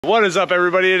What is up,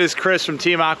 everybody? It is Chris from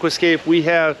Team Aquascape. We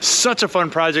have such a fun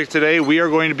project today. We are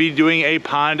going to be doing a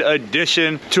pond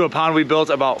addition to a pond we built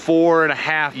about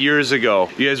 4.5 years ago.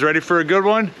 You guys ready for a good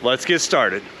one? Let's get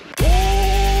started. We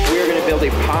are going to build a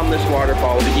pondless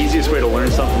waterfall. The easiest way to learn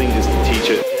something is to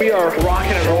teach it. We are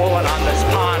rocking and rolling on this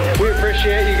pond. We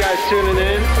appreciate you guys tuning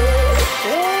in.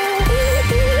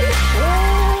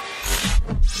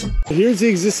 Here's the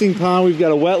existing pond. We've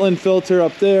got a wetland filter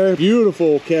up there,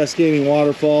 beautiful cascading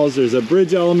waterfalls. There's a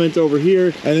bridge element over here,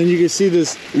 and then you can see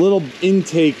this little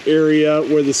intake area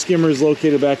where the skimmer is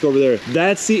located back over there.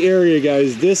 That's the area,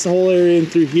 guys. This whole area in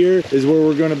through here is where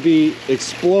we're going to be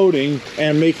exploding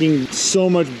and making so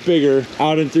much bigger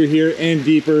out and through here and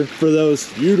deeper for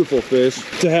those beautiful fish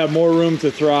to have more room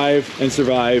to thrive and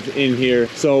survive in here.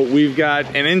 So we've got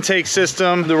an intake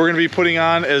system that we're going to be putting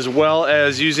on, as well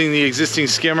as using the existing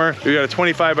skimmer. We've got a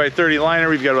 25 by 30 liner.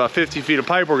 We've got about 50 feet of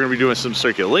pipe. We're gonna be doing some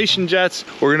circulation jets.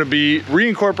 We're gonna be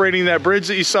reincorporating that bridge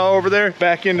that you saw over there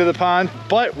back into the pond.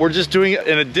 But we're just doing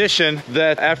an addition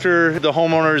that after the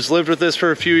homeowners lived with this for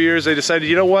a few years, they decided,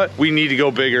 you know what? We need to go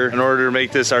bigger in order to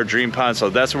make this our dream pond. So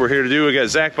that's what we're here to do. We got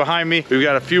Zach behind me. We've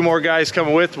got a few more guys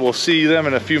coming with. We'll see them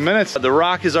in a few minutes. The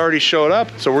rock has already showed up,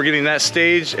 so we're getting that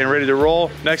staged and ready to roll.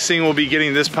 Next thing, we'll be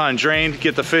getting this pond drained,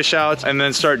 get the fish out, and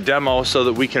then start demo so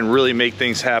that we can really make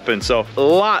things happen. So a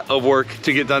lot of work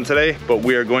to get done today, but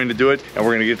we are going to do it, and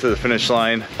we're gonna get to the finish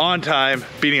line on time,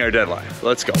 beating our deadline.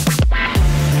 Let's go.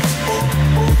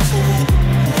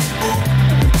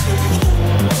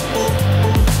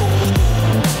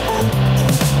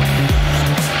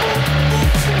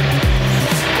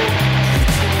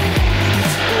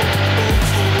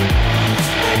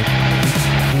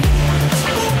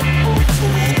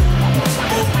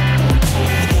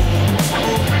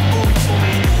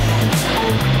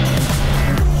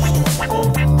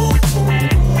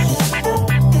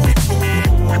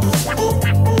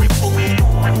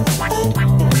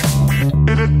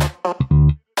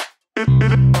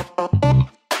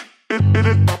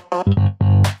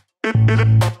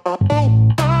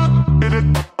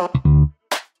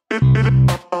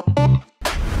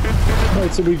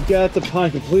 So we've got the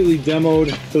pond completely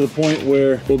demoed to the point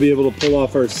where we'll be able to pull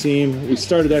off our seam. We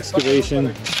started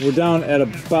excavation. We're down at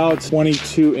about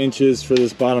 22 inches for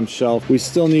this bottom shelf. We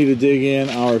still need to dig in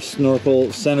our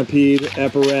snorkel centipede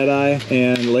apparatus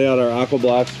and lay out our aqua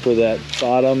blocks for that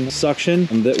bottom suction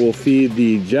that will feed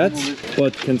the jets,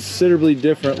 but considerably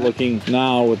different looking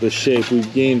now with the shape.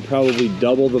 We've gained probably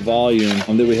double the volume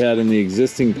that we had in the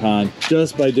existing pond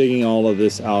just by digging all of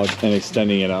this out and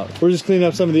extending it out. We're just cleaning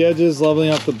up some of the edges, leveling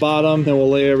up the bottom, then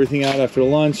we'll lay everything out after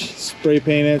lunch, spray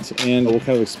paint it, and we'll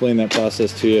kind of explain that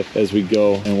process to you as we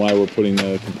go and why we're putting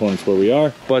the components where we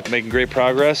are. But making great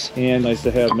progress, and nice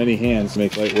to have many hands to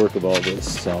make light work of all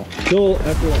this. So till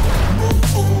after lunch.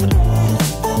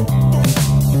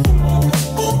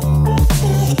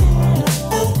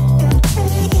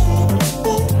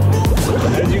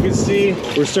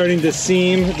 We're starting to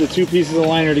seam the two pieces of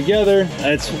liner together.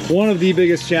 That's one of the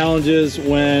biggest challenges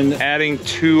when adding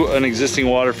to an existing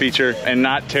water feature and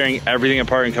not tearing everything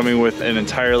apart and coming with an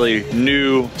entirely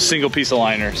new single piece of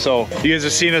liner. So you guys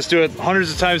have seen us do it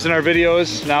hundreds of times in our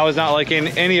videos. Now is not like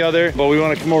any other, but we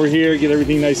want to come over here, get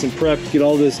everything nice and prepped, get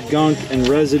all this gunk and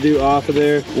residue off of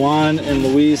there. Juan and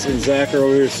Luis and Zach are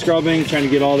over here scrubbing, trying to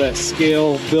get all that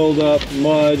scale, buildup,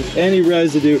 mud, any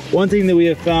residue. One thing that we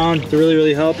have found to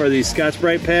really help are these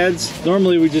Scotch-Brite pads.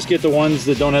 Normally we just get the ones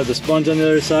that don't have the sponge on the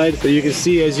other side, but you can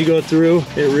see as you go through,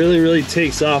 it really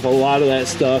takes off a lot of that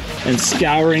stuff and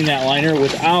scouring that liner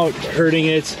without hurting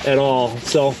it at all.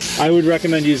 So I would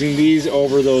recommend using these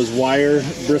over those wire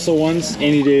bristle ones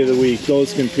any day of the week.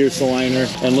 Those can pierce the liner,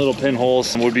 and little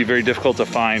pinholes would be very difficult to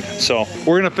find. So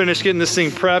we're gonna finish getting this thing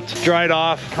prepped, dried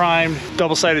off, primed,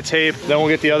 double-sided tape. Then we'll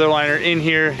get the other liner in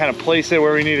here, kind of place it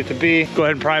where we need it to be. Go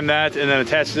ahead and prime that, and then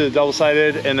attach it to the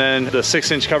double-sided, and then the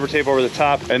 6-inch cover tape over the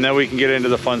top, and then we can get into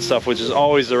the fun stuff, which is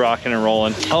always the rocking and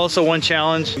rolling. Also, one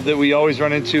challenge that we always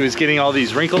run into is getting all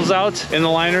these wrinkles out in the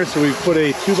liner. So we've put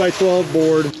a 2x12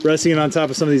 board, resting it on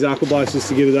top of some of these aqua blocks just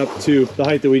to get it up to the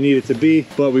height that we need it to be,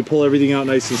 but we pull everything out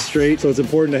nice and straight. So it's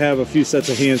important to have a few sets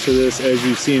of hands for this, as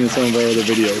you've seen in some of our other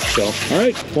videos. So, all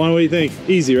right, Juan, what do you think?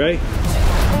 Easy, right?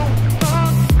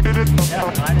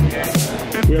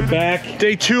 Yeah, We're back.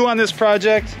 Day 2 on this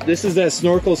project. This is that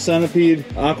snorkel centipede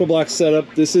aqua block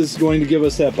setup. This is going to give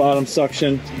us that bottom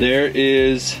suction. There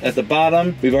is at the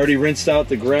bottom, we've already rinsed out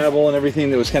the gravel and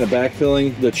everything that was kind of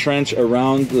backfilling the trench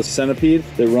around the centipede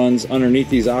that runs underneath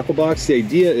these aqua blocks. The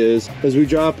idea is we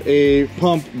drop a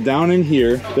pump down in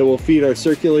here that will feed our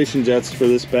circulation jets for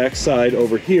this back side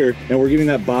over here, and we're getting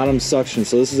that bottom suction.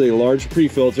 So this is a large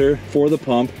pre-filter for the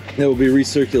pump that will be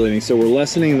recirculating. So we're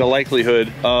lessening the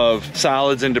likelihood of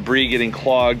solids and debris getting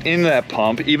clogged in that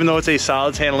pump, even though it's a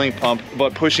solids handling pump,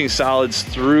 but pushing solids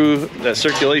through that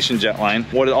circulation jet line.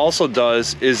 What it also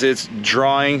does is it's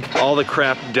drawing all the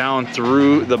crap down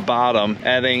through the bottom,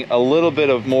 adding a little bit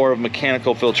of more of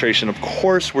mechanical filtration. Of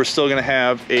course, we're still gonna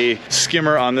have a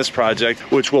skimmer on this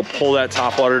project, which will pull that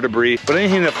top water debris, but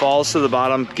anything that falls to the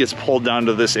bottom gets pulled down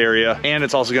to this area. And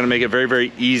it's also gonna make it very,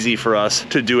 very easy for us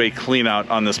to do a clean out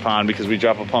on this pond, because we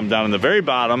drop a pump down in the very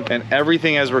bottom, and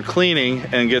everything as we're cleaning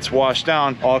and gets washed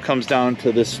down all comes down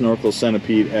to this snorkel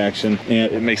centipede action,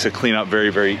 and it makes a clean out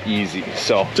very, very easy.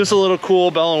 So just a little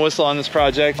cool bell and whistle on this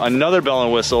project. Another bell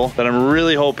and whistle that I'm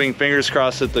really hoping, fingers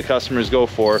crossed, that the customers go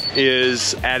for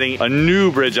is adding a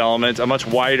new bridge element, a much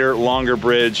wider, longer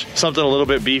bridge, something a little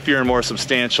bit beefier and more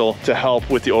substantial to help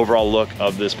with the overall look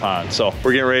of this pond. So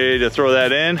we're getting ready to throw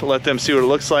that in, let them see what it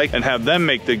looks like, and have them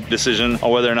make the decision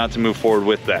on whether or not to move forward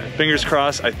with that. Fingers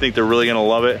crossed, I think they're really gonna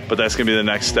love it, but that's gonna be the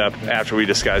next step after we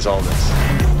disguise all this.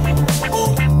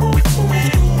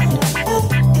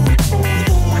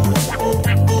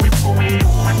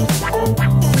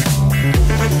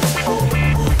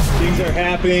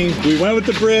 Happening. We went with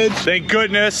the bridge. Thank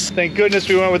goodness. Thank goodness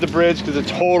we went with the bridge, because it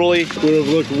totally would have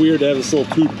looked weird to have this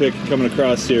little toothpick coming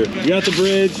across here. We got the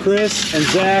bridge. Chris and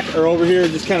Zach are over here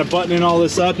just kind of buttoning all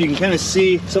this up. You can kind of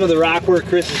see some of the rock work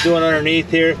Chris is doing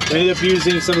underneath here. We ended up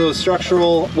using some of those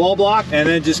structural wall block and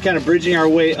then just kind of bridging our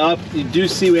way up. You do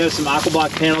see we have some aqua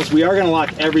block panels. We are going to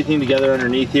lock everything together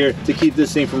underneath here to keep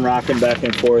this thing from rocking back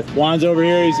and forth. Juan's over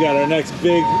here. He's got our next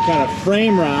big kind of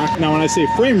frame rock. Now when I say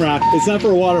frame rock, it's not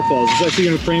for waterfalls. It's actually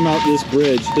going to frame out this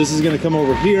bridge. This is going to come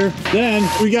over here. Then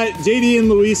we got JD and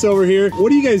Luis over here.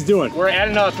 What are you guys doing? We're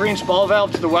adding a 3-inch ball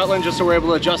valve to the wetland just so we're able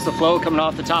to adjust the flow coming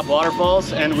off the top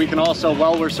waterfalls. And we can also,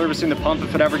 while we're servicing the pump,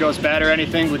 if it ever goes bad or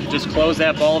anything, we can just close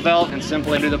that ball valve and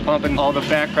simply do the pump, and all the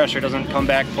back pressure doesn't come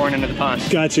back pouring into the pond.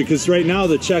 Gotcha, because right now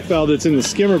the check valve that's in the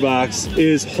skimmer box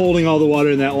is holding all the water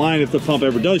in that line if the pump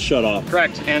ever does shut off.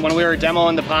 Correct. And when we were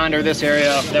demoing the pond or this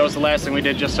area, that was the last thing we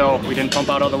did, just so we didn't pump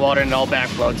out all the water and it all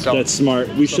backflowed. So that's smart.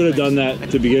 We should have done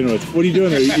that to begin with. What are you doing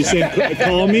there? You saying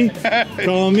call me?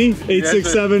 Call me?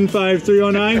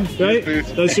 867-5309, right?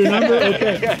 That's your number?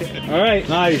 Okay. All right,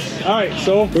 nice. All right,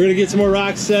 so we're gonna get some more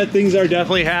rocks set. Things are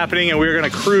definitely happening, and we're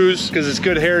gonna cruise because it's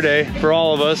good hair day for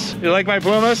all of us. You like my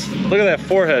pumas? Look at that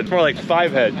forehead. It's more like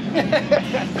 5 head.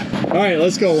 All right,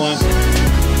 let's go, Juan.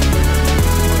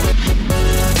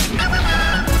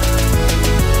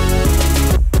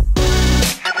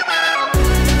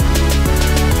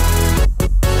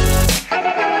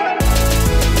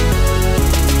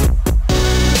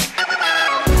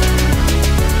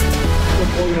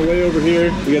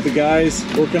 Here we got the guys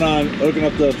working on hooking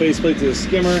up the faceplate to the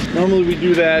skimmer. Normally we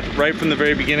do that right from the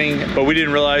very beginning, but we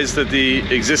didn't realize that the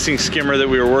existing skimmer that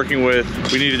we were working with,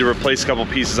 we needed to replace a couple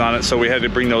pieces on it, so we had to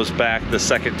bring those back the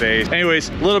second day. Anyways,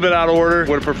 a little bit out of order.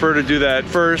 Would have preferred to do that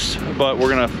first, but we're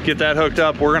gonna get that hooked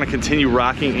up. We're gonna continue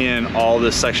rocking in all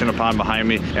this section of pond behind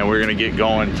me, and we're gonna get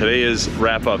going. Today is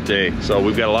wrap up day, so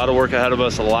we've got a lot of work ahead of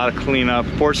us, a lot of cleanup.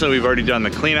 Fortunately, we've already done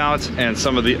the clean outs and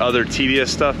some of the other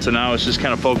tedious stuff, so now it's just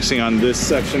kind of focusing on this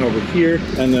section over here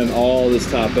and then all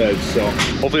this top edge. So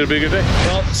hopefully it'll be a good day.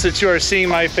 Well, since you are seeing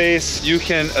my face, you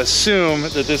can assume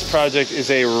that this project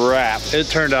is a wrap. It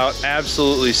turned out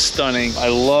absolutely stunning. I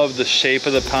love the shape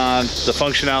of the pond, the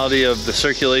functionality of the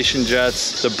circulation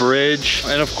jets, the bridge,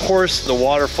 and of course the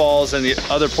waterfalls, and the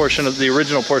other portion of the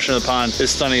original portion of the pond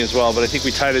is stunning as well. But I think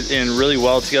we tied it in really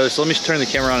well together. So let me turn the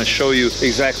camera on and show you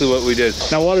exactly what we did.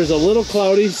 Now water's a little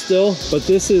cloudy still, but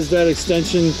this is that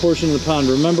extension portion of the pond.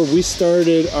 Remember, we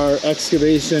started our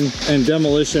excavation and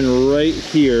demolition right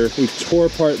here. We tore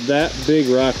apart that big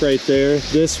rock right there,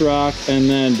 this rock, and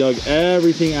then dug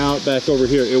everything out back over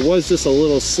here. It was just a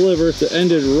little sliver that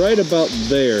ended right about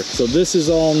there. So this is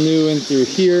all new in through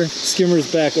here.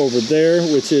 Skimmer's back over there,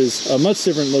 which is a much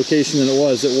different location than it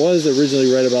was. It was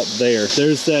originally right about there.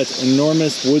 There's that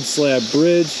enormous wood slab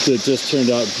bridge that just turned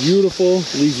out beautiful.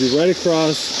 Leads you right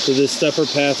across to this stepper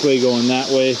pathway going that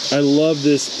way. I love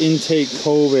this intake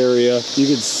cove area you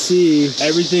can see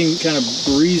everything kind of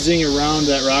breezing around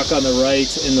that rock on the right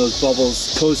and those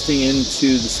bubbles coasting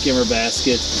into the skimmer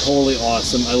basket. Totally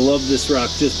awesome. I love this rock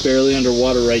just barely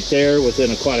underwater right there with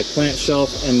an aquatic plant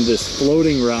shelf, and this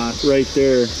floating rock right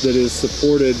there that is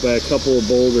supported by a couple of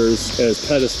boulders as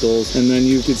pedestals. And then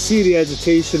you can see the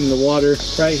agitation in the water.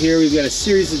 Right here we've got a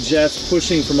series of jets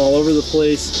pushing from all over the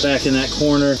place. Back in that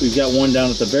corner we've got one down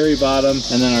at the very bottom,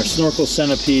 and then our snorkel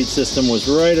centipede system was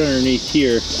right underneath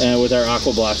here with our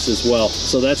aqua blocks as well.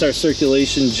 So that's our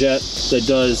circulation jet that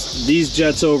does these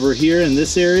jets over here in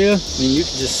this area. I mean, you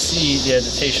can just see the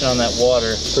agitation on that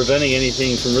water preventing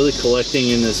anything from really collecting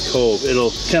in this cove.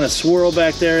 It'll kind of swirl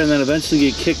back there and then eventually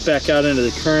get kicked back out into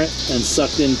the current and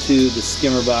sucked into the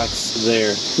skimmer box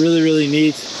there. Really, really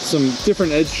neat. Some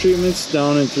different edge treatments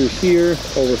down and through here,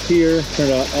 over here.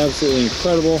 Turned out absolutely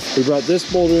incredible. We brought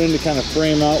this boulder in to kind of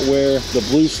frame out where the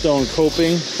bluestone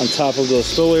coping on top of those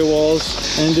spillway walls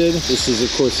ended. This is of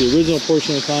course the original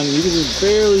portion of the pond. You can just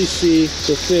barely see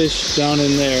the fish down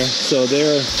in there. So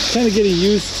they're kind of getting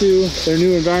used to their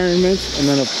new environment. And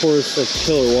then of course the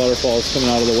killer waterfalls coming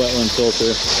out of the wetland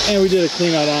filter. And we did a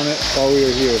clean out on it while we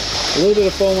were here. A little bit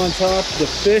of foam on top. The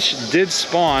fish did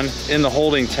spawn in the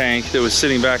holding tank that was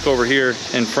sitting back over here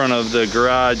in front of the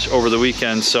garage over the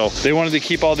weekend. So they wanted to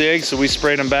keep all the eggs, so we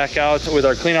sprayed them back out with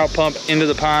our clean out pump into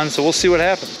the pond. So we'll see what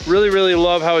happens. Really, really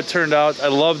love how it turned out. I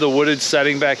love the wooded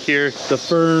setting back here. The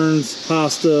ferns,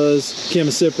 hostas,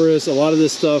 chamaecyparis, a lot of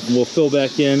this stuff will fill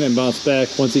back in and bounce back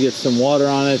once you get some water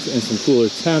on it and some cooler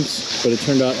temps. But it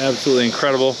turned out absolutely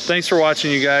incredible. Thanks for watching,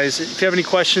 you guys. If you have any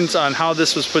questions on how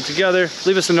this was put together,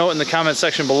 leave us a note in the comment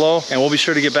section below and we'll be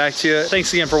sure to get back to you.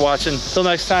 Thanks again for watching. Till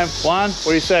next time. Juan, what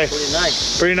do you say? Pretty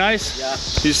nice. Pretty nice? Yeah.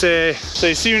 You say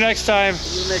see you next time.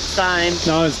 See you next time.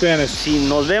 No, in Spanish. Si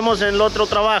nos vemos en el otro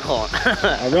trabajo.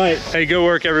 All right. Hey, good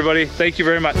work, everybody. Thank you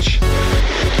very much.